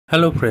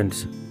Hello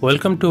friends,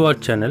 welcome to our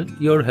channel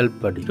Your Help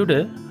Buddy.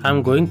 Today I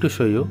am going to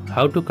show you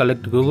how to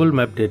collect Google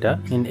Map data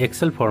in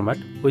Excel format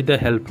with the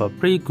help of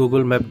free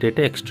Google Map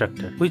Data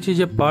Extractor, which is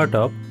a part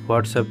of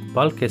WhatsApp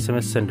Bulk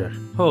SMS Sender.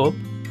 Hope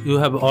you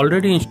have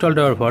already installed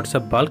our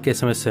WhatsApp Bulk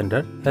SMS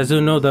Sender, as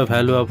you know the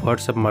value of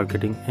WhatsApp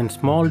marketing in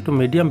small to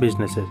medium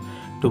businesses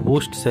to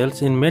boost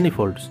sales in many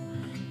folds.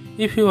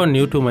 If you are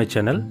new to my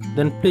channel,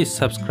 then please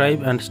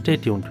subscribe and stay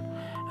tuned,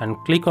 and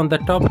click on the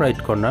top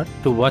right corner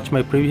to watch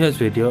my previous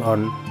video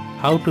on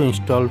how to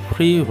install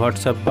free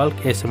WhatsApp Bulk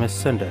SMS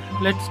Sender.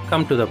 Let's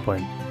come to the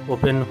point.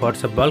 Open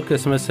WhatsApp Bulk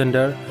SMS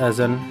Sender as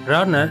an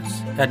Run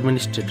as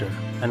Administrator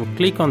and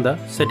click on the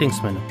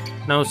Settings menu.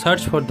 Now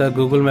search for the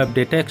Google Map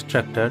Data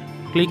Extractor.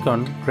 Click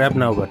on Grab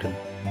Now button.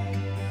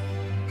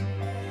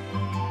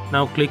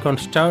 Now click on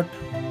Start.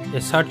 A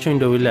search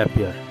window will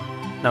appear.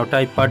 Now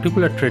type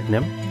particular trade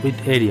name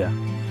with area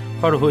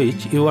for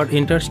which you are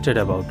interested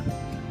about.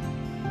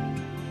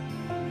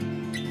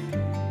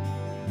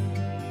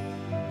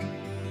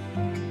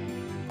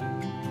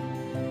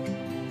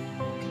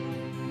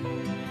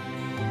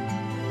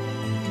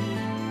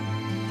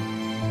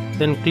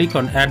 Then click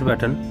on Add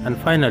button and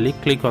finally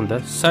click on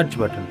the Search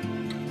button.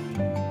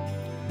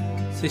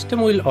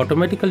 System will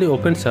automatically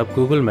opens up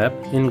Google Map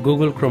in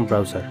Google Chrome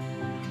browser.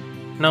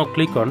 Now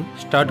click on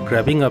Start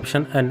Grabbing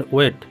option and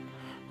wait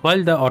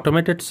while the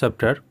automated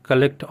software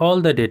collect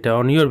all the data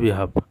on your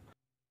behalf.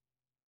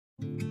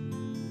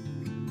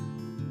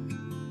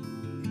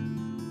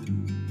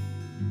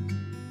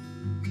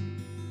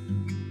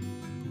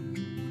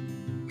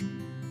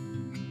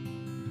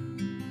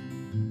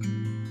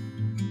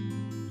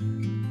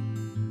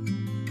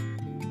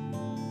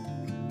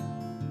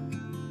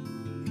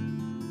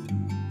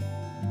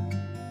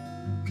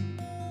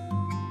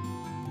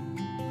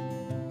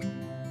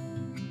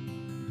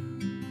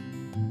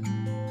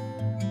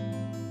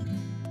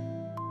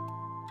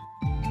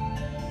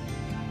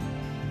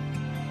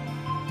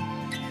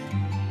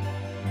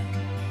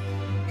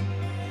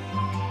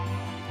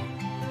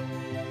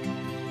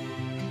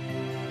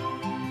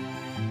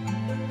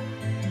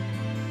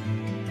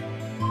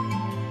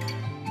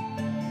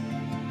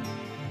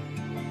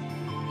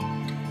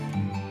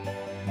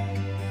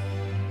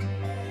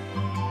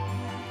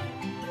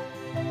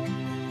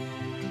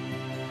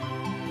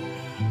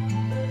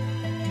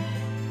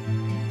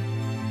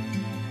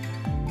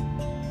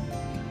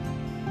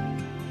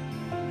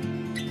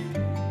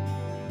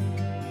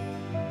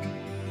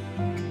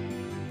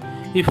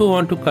 If you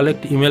want to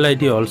collect email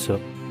ID also,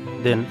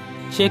 then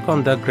check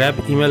on the Grab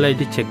Email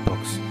ID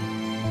checkbox.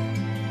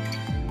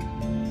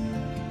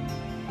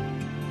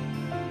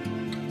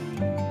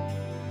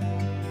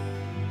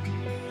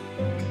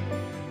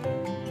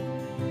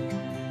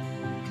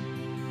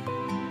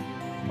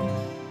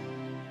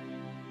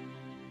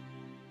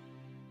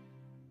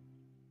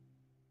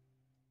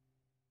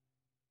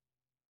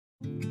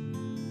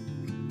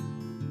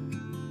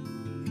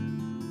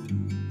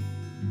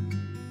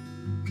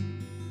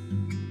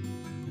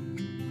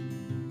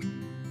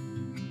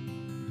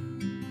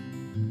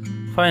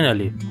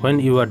 Finally, when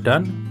you are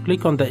done,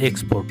 click on the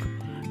Export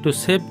to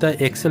save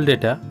the Excel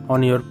data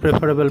on your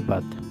preferable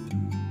path.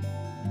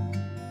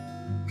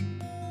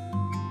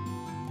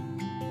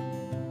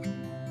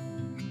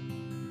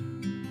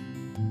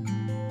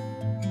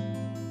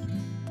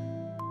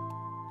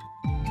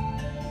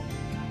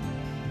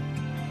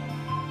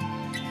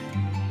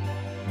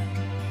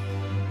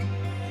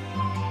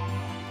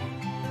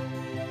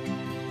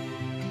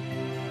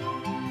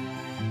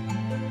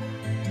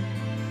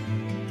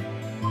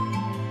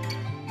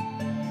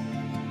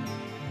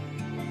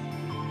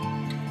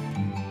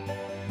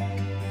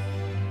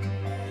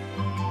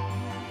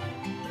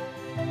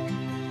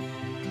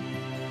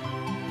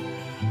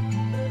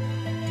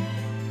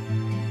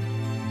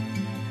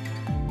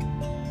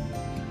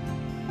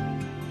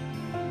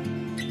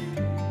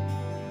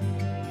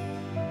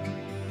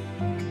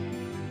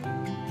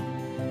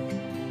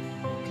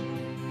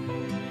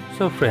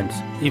 So friends,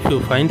 if you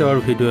find our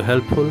video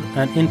helpful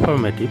and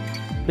informative,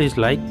 please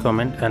like,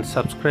 comment and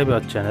subscribe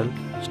our channel.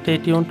 Stay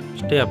tuned,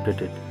 stay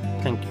updated.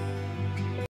 Thank you.